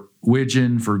for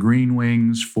widgeon, for green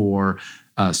wings, for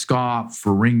scaup,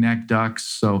 for ringneck ducks.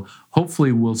 So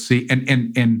hopefully we'll see,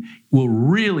 and we're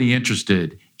really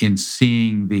interested in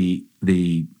seeing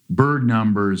the bird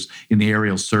numbers in the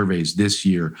aerial surveys this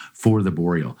year for the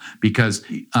boreal, because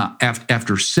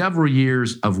after several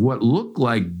years of what looked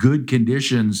like good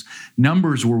conditions,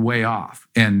 numbers were way off,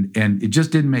 and it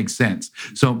just didn't make sense.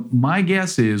 So my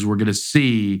guess is we're going to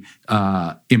see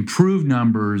improved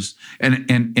numbers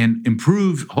and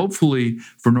improved, hopefully,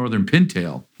 for northern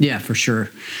pintail. Yeah, for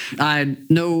sure. I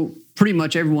know pretty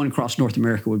much everyone across North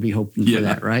America would be hoping for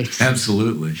that, right?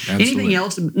 Absolutely. Anything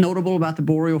else notable about the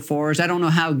boreal forest? I don't know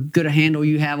how good a handle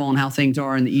you have on how things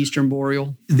are in the eastern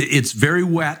boreal. It's very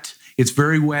wet. It's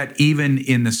very wet even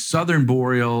in the southern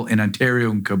boreal in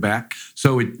Ontario and Quebec.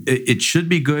 So it should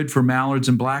be good for mallards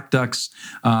and black ducks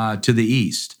to the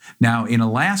east. Now, in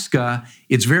Alaska,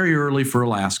 it's very early for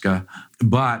Alaska,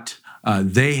 but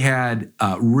they had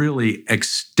really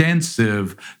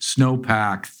extensive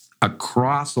snowpack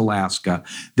across Alaska.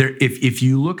 If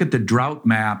you look at the drought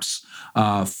maps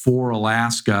for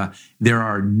Alaska, there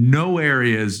are no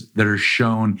areas that are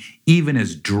shown even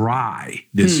as dry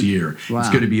this year. Wow. It's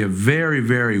going to be a very,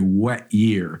 very wet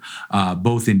year,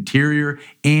 both interior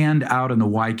and out in the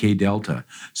YK Delta.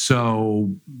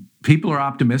 So people are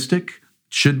optimistic.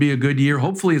 Should be a good year.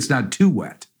 Hopefully it's not too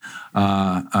wet.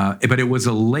 But it was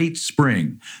a late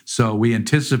spring, so we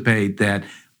anticipate that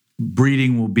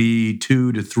breeding will be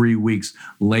 2 to 3 weeks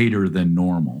later than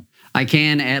normal. I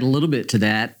can add a little bit to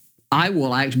that. I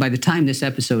will actually, by the time this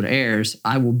episode airs,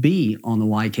 I will be on the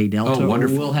YK Delta. Oh,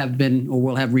 wonderful.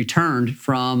 Will have returned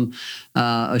from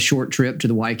a short trip to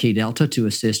the YK Delta to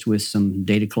assist with some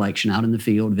data collection out in the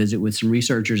field, visit with some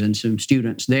researchers and some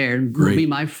students there. Great. It will be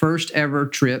my first ever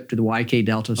trip to the YK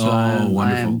Delta, so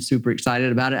I am super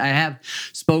excited about it. I have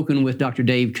spoken with Dr.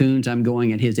 Dave Coons. I'm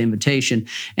going at his invitation,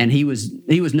 and he was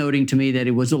noting to me that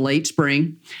it was a late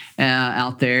spring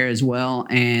out there as well.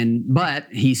 But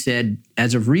he said,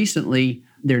 as of recently,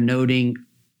 they're noting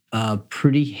a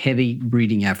pretty heavy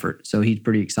breeding effort. So he's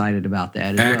pretty excited about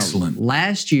that as Excellent. well.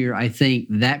 Last year, I think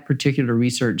that particular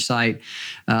research site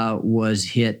was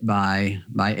hit by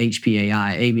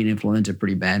HPAI, avian influenza,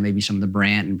 pretty bad, maybe some of the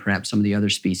brant and perhaps some of the other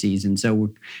species. And so we're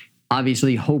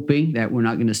obviously hoping that we're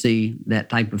not going to see that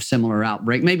type of similar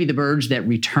outbreak. Maybe the birds that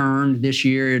returned this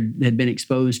year had been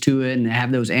exposed to it and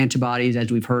have those antibodies,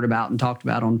 as we've heard about and talked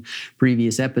about on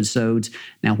previous episodes.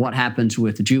 Now, what happens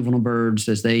with the juvenile birds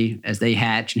as they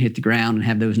hatch and hit the ground and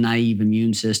have those naive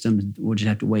immune systems, we'll just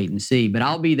have to wait and see. But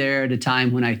I'll be there at a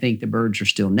time when I think the birds are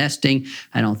still nesting.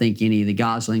 I don't think any of the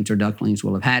goslings or ducklings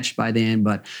will have hatched by then,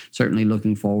 but certainly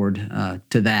looking forward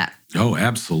to that. Oh,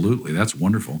 absolutely. That's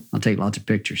wonderful. I'll take lots of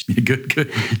pictures.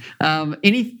 Good.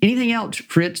 Anything else,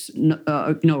 Fritz,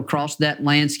 across that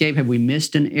landscape? Have we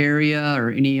missed an area or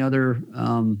any other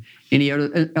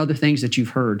things that you've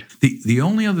heard? The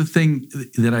only other thing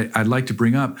that I'd like to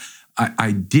bring up,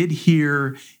 I did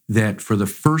hear that for the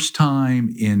first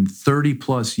time in 30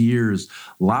 plus years,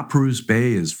 La Perouse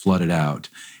Bay is flooded out.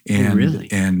 And, really?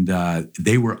 And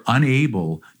they were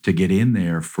unable to get in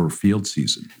there for field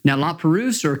season. Now, La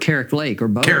Perouse or Carrick Lake or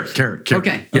both? Carrick.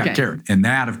 Okay. Yeah, Carrick. And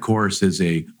that, of course, is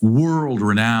a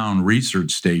world-renowned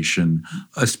research station,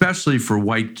 especially for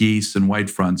white geese and white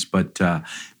fronts, but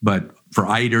for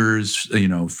eiders,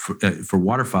 for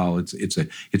waterfowl,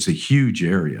 it's a huge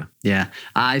area. Yeah,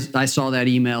 I saw that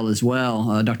email as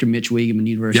well. Dr. Mitch Wiegeman,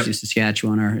 University of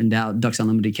Saskatchewan, our endowed Ducks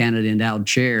Unlimited Canada endowed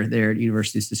chair there at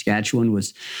University of Saskatchewan,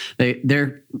 was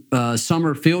their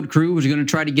summer field crew was going to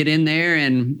try to get in there,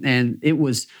 and it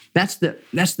was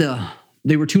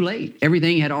they were too late.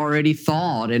 Everything had already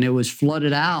thawed, and it was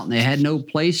flooded out, and they had no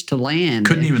place to land.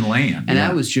 Couldn't even land. And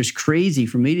that was just crazy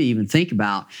for me to even think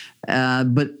about.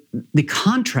 But the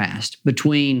contrast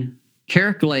between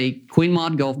Carrick Lake, Queen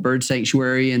Maud Gulf Bird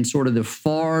Sanctuary, and sort of the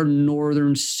far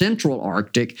northern central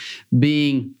Arctic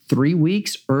being 3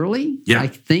 weeks early, I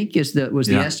think was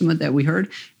the estimate that we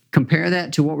heard. Compare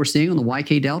that to what we're seeing on the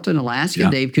YK Delta in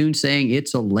Alaska. Dave Kuhn saying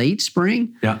it's a late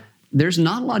spring. Yeah. There's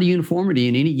not a lot of uniformity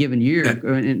in any given year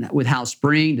with how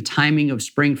the timing of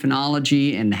spring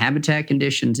phenology and habitat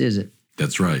conditions, is it?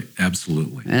 That's right.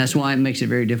 Absolutely. And that's why it makes it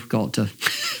very difficult to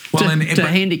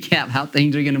handicap how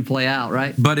things are going to play out,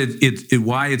 right? But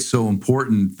why it's so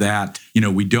important that,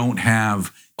 we don't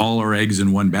have all our eggs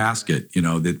in one basket,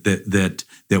 that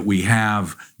we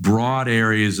have broad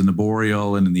areas in the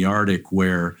boreal and in the Arctic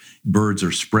where birds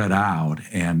are spread out,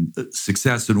 and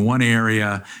success in one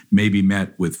area may be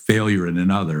met with failure in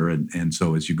another. And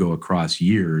so as you go across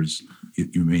years,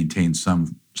 you maintain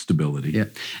some stability. Yeah.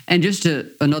 And just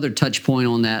another touch point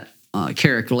on that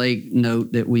Carrick Lake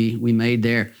note that we made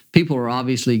there, people are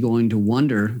obviously going to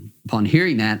wonder upon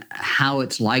hearing that how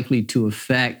it's likely to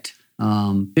affect.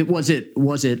 Was it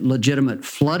legitimate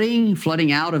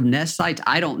flooding out of nest sites?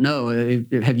 I don't know.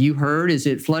 Have you heard? Is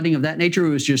it flooding of that nature, or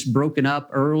it was just broken up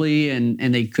early and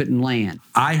they couldn't land?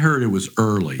 I heard it was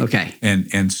early. Okay.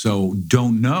 And so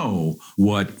don't know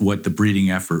what the breeding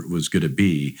effort was going to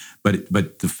be, but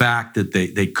the fact that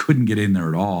they couldn't get in there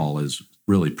at all is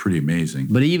really pretty amazing.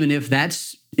 But even if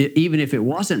it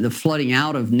wasn't the flooding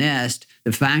out of nest,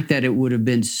 the fact that it would have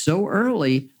been so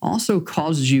early also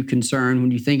causes you concern when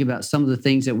you think about some of the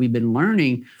things that we've been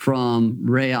learning from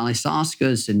Ray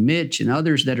Alisaskas and Mitch and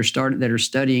others that are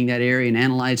studying that area and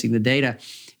analyzing the data.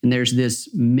 And there's this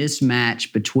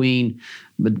mismatch between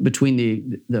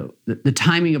the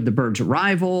timing of the bird's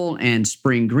arrival and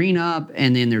spring green up,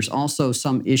 and then there's also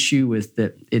some issue with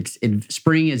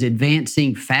spring is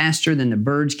advancing faster than the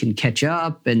birds can catch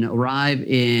up and arrive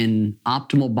in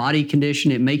optimal body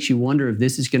condition. It makes you wonder if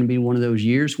this is going to be one of those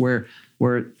years where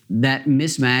that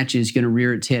mismatch is going to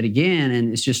rear its head again,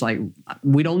 and it's just like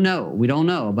we don't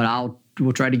know, but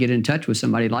we'll try to get in touch with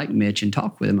somebody like Mitch and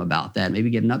talk with him about that. Maybe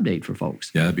get an update for folks.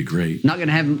 Yeah, that'd be great. Not going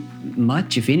to have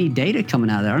much, if any, data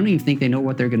coming out of that. I don't even think they know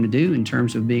what they're going to do in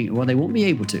terms of they won't be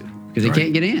able to because they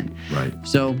can't get in. Right.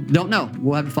 So don't know.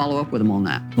 We'll have to follow up with them on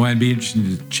that. Well, it'd be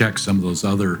interesting to check some of those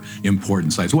other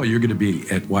important sites. Well, you're going to be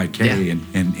at YK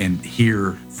and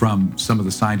hear from some of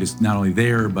the scientists, not only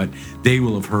there, but they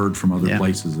will have heard from other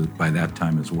places by that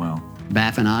time as well.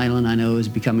 Baffin Island, I know, is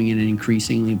becoming an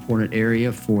increasingly important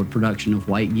area for production of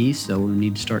white geese, so we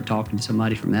need to start talking to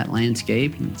somebody from that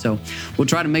landscape. And so we'll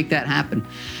try to make that happen.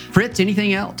 Fritz,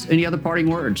 anything else? Any other parting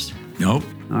words? Nope.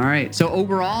 All right. So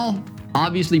overall,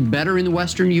 obviously better in the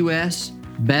western U.S.,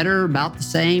 better, about the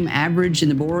same average in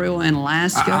the Boreal and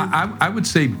Alaska? I would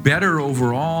say better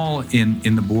overall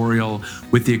in the Boreal,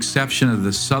 with the exception of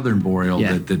the southern Boreal,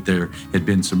 that there had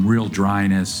been some real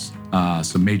dryness,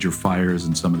 some major fires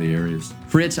in some of the areas.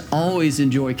 Fritz, always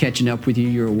enjoy catching up with you.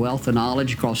 You're a wealth of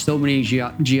knowledge across so many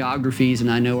geographies, and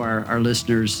I know our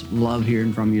listeners love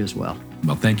hearing from you as well.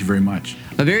 Well, thank you very much.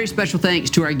 A very special thanks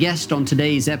to our guest on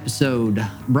today's episode,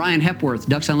 Brian Hepworth,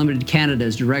 Ducks Unlimited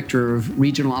Canada's Director of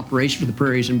Regional Operations for the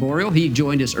Prairies and Boreal. He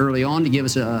joined us early on to give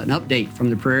us an update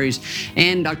from the prairies.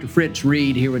 And Dr. Fritz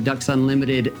Reid here with Ducks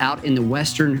Unlimited out in the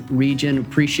western region.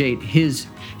 Appreciate his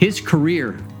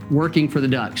career working for the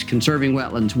ducks, conserving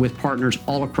wetlands with partners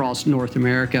all across North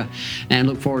America, and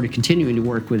look forward to continuing to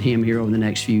work with him here over the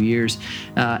next few years.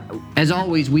 As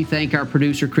always, we thank our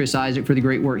producer, Chris Isaac, for the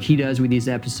great work he does with these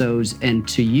episodes. And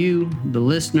to you, the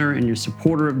listener and your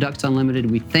supporter of Ducks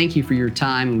Unlimited, we thank you for your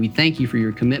time, and we thank you for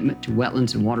your commitment to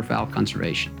wetlands and waterfowl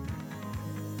conservation.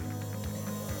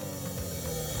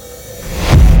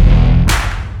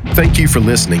 Thank you for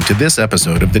listening to this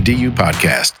episode of the DU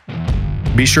Podcast.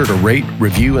 Be sure to rate,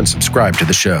 review, and subscribe to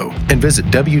the show, and visit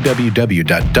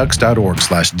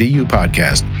www.ducks.org/DU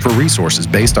Podcast for resources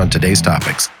based on today's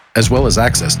topics, as well as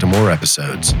access to more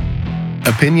episodes.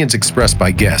 Opinions expressed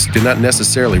by guests do not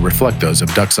necessarily reflect those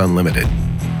of Ducks Unlimited.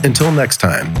 Until next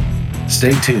time,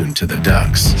 stay tuned to the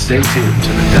Ducks. Stay tuned to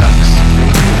the Ducks.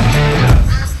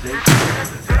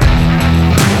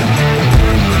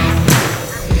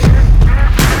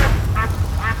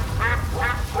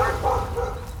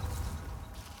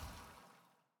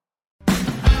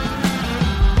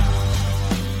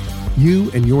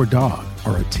 You and your dog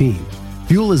are a team.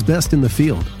 Fuel is best in the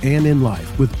field and in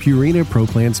life with Purina Pro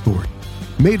Plan Sport.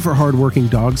 Made for hardworking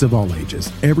dogs of all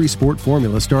ages, every sport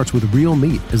formula starts with real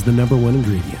meat as the #1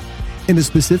 ingredient and is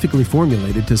specifically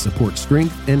formulated to support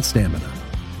strength and stamina.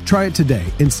 Try it today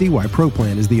and see why Pro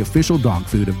Plan is the official dog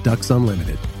food of Ducks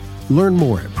Unlimited. Learn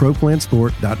more at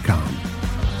ProPlansport.com.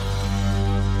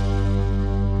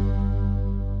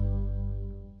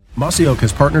 Mossy Oak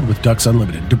has partnered with Ducks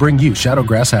Unlimited to bring you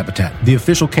Shadowgrass Habitat, the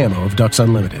official camo of Ducks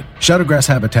Unlimited. Shadowgrass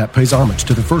Habitat pays homage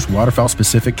to the first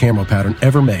waterfowl-specific camo pattern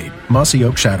ever made, Mossy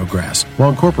Oak Shadowgrass, while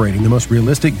incorporating the most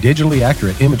realistic, digitally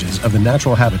accurate images of the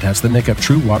natural habitats that make up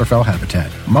true waterfowl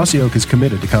habitat. Mossy Oak is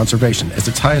committed to conservation as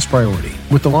its highest priority.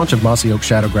 With the launch of Mossy Oak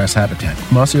Shadowgrass Habitat,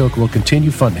 Mossy Oak will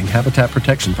continue funding habitat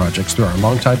protection projects through our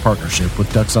longtime partnership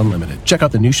with Ducks Unlimited. Check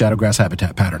out the new Shadowgrass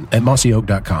Habitat pattern at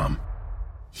mossyoak.com.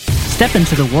 Step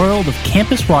into the world of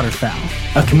Campus Waterfowl,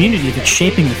 a community that's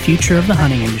shaping the future of the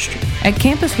hunting industry. At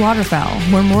Campus Waterfowl,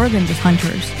 we're more than just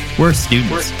hunters. We're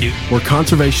students. We're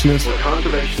conservationists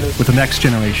with the next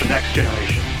generation.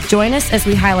 Join us as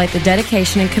we highlight the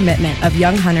dedication and commitment of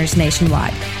young hunters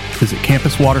nationwide. Visit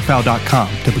campuswaterfowl.com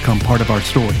to become part of our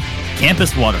story.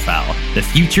 Campus Waterfowl, the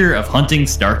future of hunting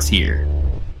starts here.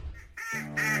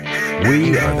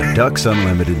 We are the Ducks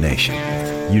Unlimited Nation,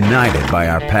 united by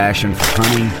our passion for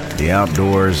hunting, the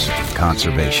outdoors, and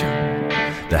conservation.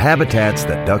 The habitats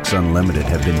that Ducks Unlimited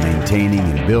have been maintaining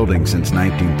and building since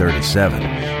 1937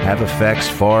 have effects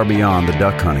far beyond the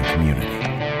duck hunting community.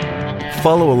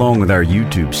 Follow along with our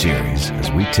YouTube series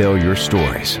as we tell your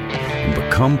stories and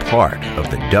become part of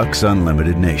the Ducks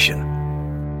Unlimited Nation.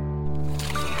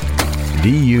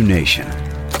 DU Nation,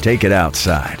 take it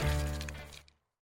outside.